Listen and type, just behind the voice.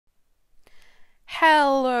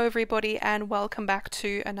Hello everybody and welcome back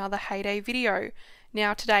to another Heyday video.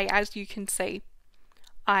 Now today, as you can see,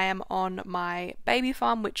 I am on my baby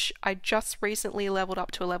farm, which I just recently leveled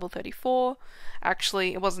up to a level 34.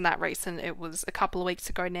 Actually, it wasn't that recent, it was a couple of weeks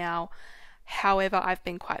ago now. However, I've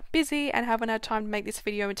been quite busy and haven't had time to make this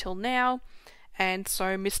video until now. And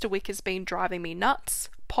so Mr. Wick has been driving me nuts,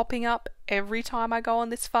 popping up every time I go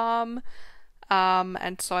on this farm.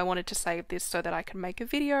 And so I wanted to save this so that I can make a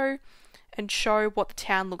video and show what the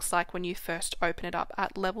town looks like when you first open it up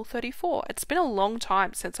at level 34. It's been a long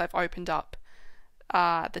time since I've opened up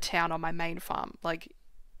the town on my main farm, like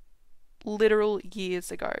literal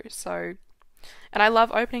years ago. So, and I love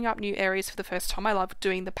opening up new areas for the first time. I love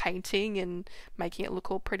doing the painting and making it look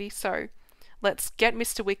all pretty. So let's get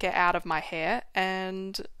Mr. Wicker out of my hair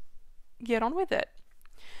and get on with it.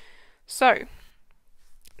 So,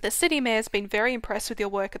 the city mayor's been very impressed with your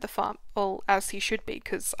work at the farm. Well, as he should be,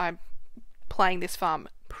 because I'm playing this farm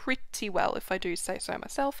pretty well, if I do say so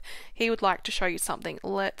myself. He would like to show you something.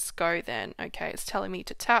 Let's go then. Okay, it's telling me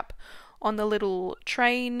to tap on the little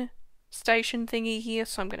train station thingy here,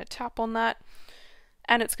 so I'm going to tap on that.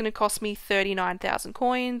 And it's going to cost me 39,000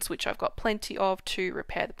 coins, which I've got plenty of to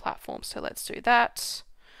repair the platform. So let's do that.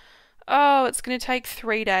 Oh, it's going to take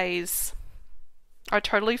 3 days. I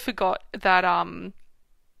totally forgot that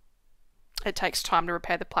it takes time to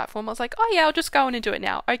repair the platform. I was like, oh yeah, I'll just go in and do it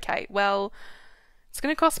now. Okay, well, it's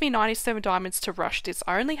going to cost me 97 diamonds to rush this.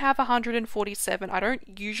 I only have 147. I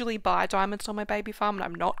don't usually buy diamonds on my baby farm, and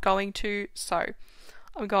I'm not going to, so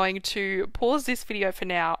I'm going to pause this video for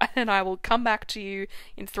now, and I will come back to you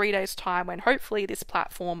in 3 days' time when hopefully this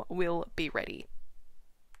platform will be ready.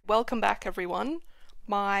 Welcome back, everyone.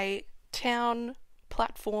 My town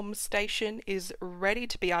platform station is ready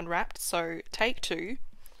to be unwrapped, so take two.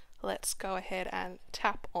 Let's go ahead and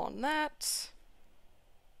tap on that.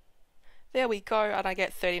 There we go, and I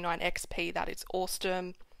get 39 XP. That is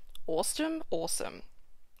awesome. Awesome? Awesome.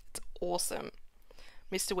 It's awesome.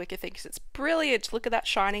 Mr. Wicker thinks it's brilliant. Look at that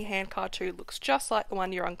shiny handcar too. Looks just like the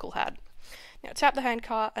one your uncle had. Now tap the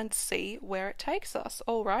handcar and see where it takes us.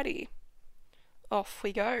 Alrighty. Off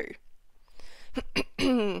we go.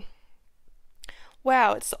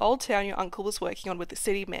 Wow, it's the old town your uncle was working on with the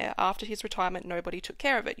city mayor. After his retirement, nobody took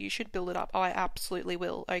care of it. You should build it up. Oh, I absolutely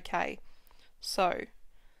will. Okay. So,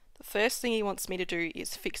 the first thing he wants me to do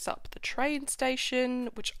is fix up the train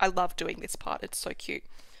station, which I love doing this part. It's so cute.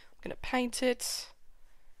 I'm going to paint it.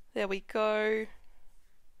 There we go.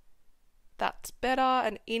 That's better.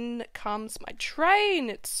 And in comes my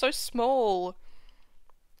train. It's so small.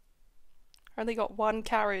 I only got one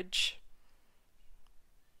carriage.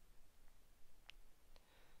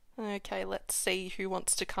 Okay, let's see who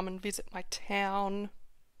wants to come and visit my town.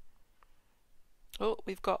 Oh,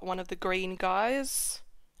 we've got one of the green guys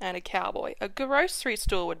and a cowboy. A grocery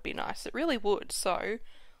store would be nice. It really would. So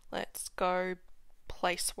let's go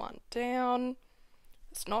place one down.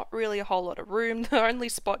 It's not really a whole lot of room. The only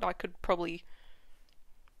spot I could probably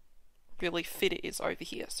really fit it is over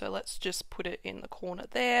here. So let's just put it in the corner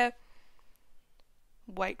there.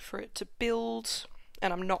 Wait for it to build.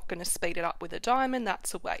 And I'm not going to speed it up with a diamond,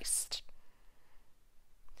 that's a waste.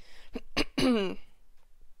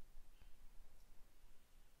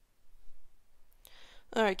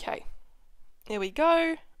 Okay, here we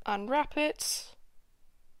go, unwrap it.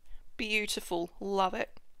 Beautiful, love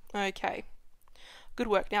it. Okay, good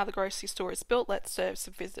work. Now the grocery store is built, let's serve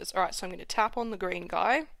some visitors. Alright, so I'm going to tap on the green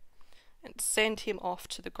guy and send him off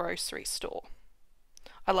to the grocery store.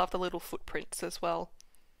 I love the little footprints as well.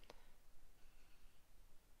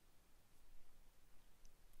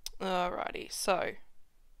 Alrighty, so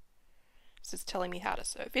this is telling me how to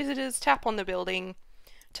serve visitors. Tap on the building,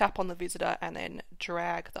 tap on the visitor, and then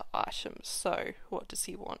drag the items. So, what does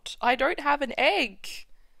he want? I don't have an egg!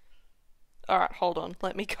 Alright, hold on.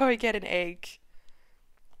 Let me go get an egg.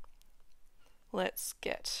 Let's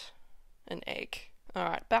get an egg.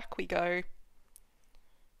 Alright, back we go.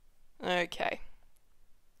 Okay.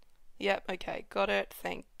 Yep, okay, got it.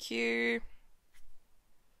 Thank you.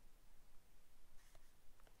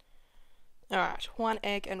 Alright, 1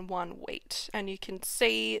 egg and 1 wheat. And you can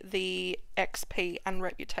see the XP and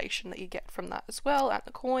reputation that you get from that as well, and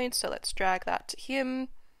the coins, so let's drag that to him.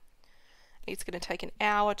 It's going to take an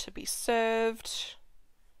hour to be served.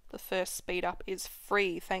 The first speed up is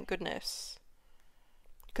free, thank goodness.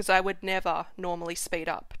 Because I would never normally speed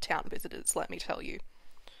up town visitors, let me tell you.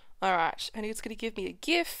 Alright, and he's going to give me a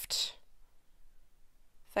gift.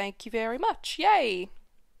 Thank you very much, yay!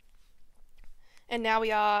 And now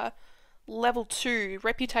we are level 2,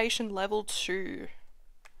 reputation level 2.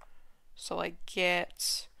 So I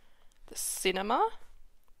get the cinema,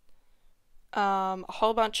 A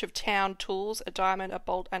whole bunch of town tools, a diamond, a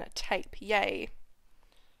bolt, and a tape. Yay.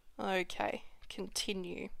 Okay,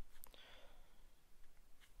 continue.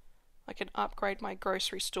 I can upgrade my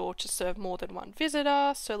grocery store to serve more than one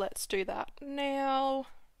visitor, so let's do that now.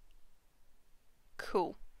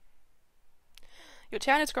 Cool. Your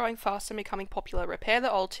town is growing fast and becoming popular. Repair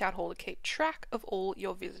the old town hall to keep track of all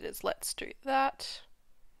your visitors. Let's do that.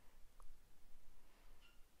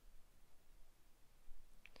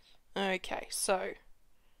 Okay, so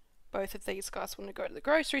both of these guys want to go to the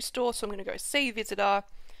grocery store, so I'm going to go see visitor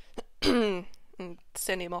and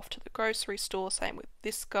send him off to the grocery store. Same with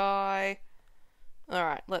this guy.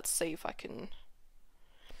 Alright, let's see if I can...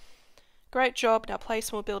 Great job. Now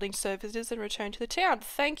place more building services and return to the town.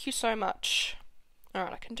 Thank you so much.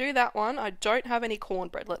 Alright, I can do that one. I don't have any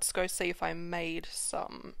cornbread. Let's go see if I made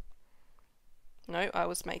some. No, I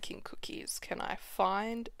was making cookies. Can I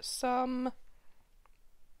find some?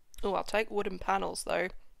 Oh, I'll take wooden panels though.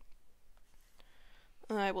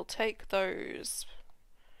 I will take those,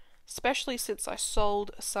 especially since I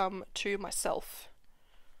sold some to myself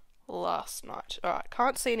last night. Alright,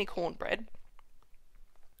 can't see any cornbread.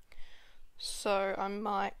 So I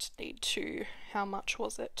might need to, how much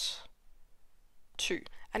was it? 2.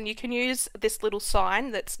 And you can use this little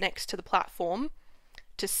sign that's next to the platform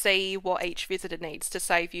to see what each visitor needs to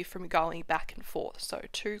save you from going back and forth. So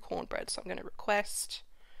 2 cornbread. So I'm going to request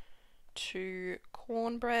 2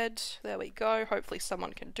 cornbread. There we go. Hopefully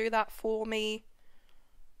someone can do that for me.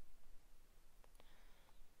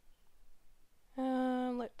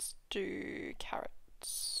 Let's do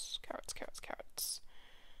carrots. Carrots.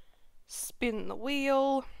 Spin the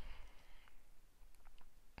wheel.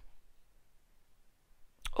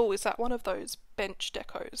 Oh, is that one of those bench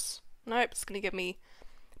decos? Nope, it's going to give me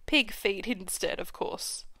pig feed instead, of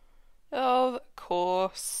course. Of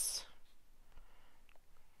course.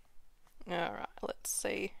 Alright, let's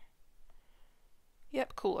see.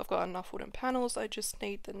 Yep, cool, I've got enough wooden panels. I just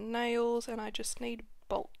need the nails and I just need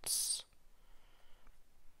bolts.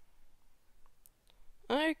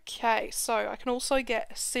 Okay, so I can also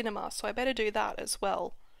get a cinema, so I better do that as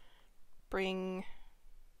well. Bring...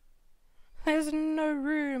 There's no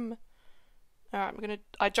room. Alright,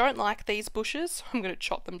 I don't like these bushes. I'm gonna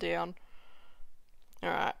chop them down.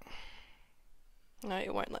 Alright. No,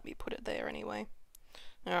 it won't let me put it there anyway.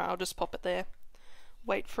 Alright, I'll just pop it there.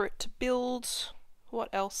 Wait for it to build. What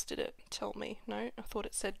else did it tell me? No, I thought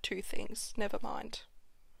it said 2 things. Never mind.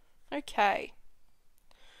 Okay.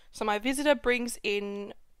 So my visitor brings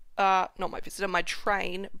in... not my visitor, my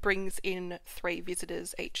train brings in 3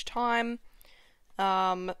 visitors each time.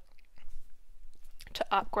 To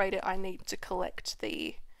upgrade it, I need to collect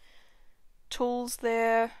the tools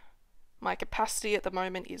there. My capacity at the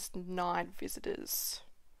moment is 9 visitors.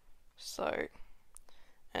 So,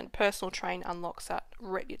 and personal train unlocks at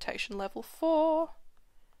reputation level 4.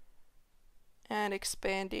 And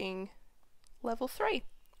expanding level 3.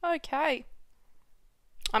 Okay.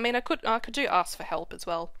 I mean, I could do ask for help as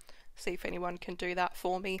well. See if anyone can do that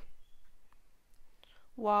for me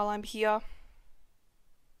while I'm here.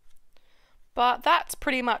 But that's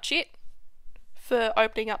pretty much it for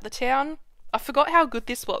opening up the town. I forgot how good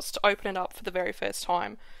this was to open it up for the very first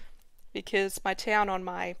time, because my town on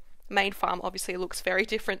my main farm obviously looks very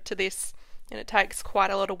different to this, and it takes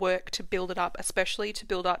quite a lot of work to build it up, especially to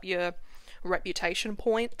build up your reputation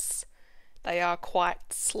points. They are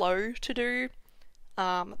quite slow to do,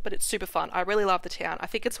 but it's super fun. I really love the town. I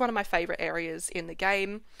think it's one of my favourite areas in the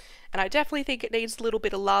game, and I definitely think it needs a little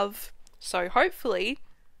bit of love, so hopefully...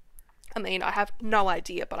 I mean, I have no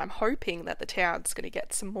idea, but I'm hoping that the town's going to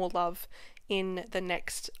get some more love in the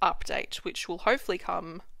next update, which will hopefully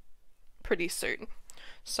come pretty soon.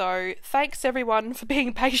 So, thanks everyone for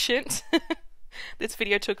being patient. This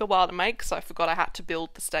video took a while to make, because I forgot I had to build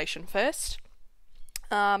the station first.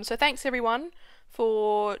 So thanks everyone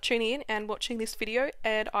for tuning in and watching this video,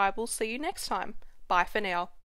 and I will see you next time. Bye for now.